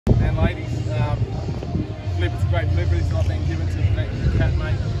and ladies. Philippe, it's a great privilege it's not been given to the cat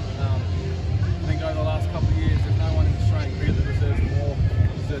mate. I think over the last couple of years, there's no one in Australian cricket that deserves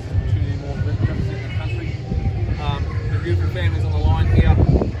an opportunity more to represent the country. The beautiful families on the line here. On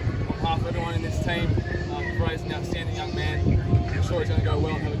behalf of everyone in this team, Ray's an outstanding young man. I'm sure he's going to go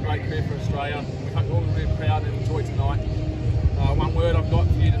well and have a great career for Australia.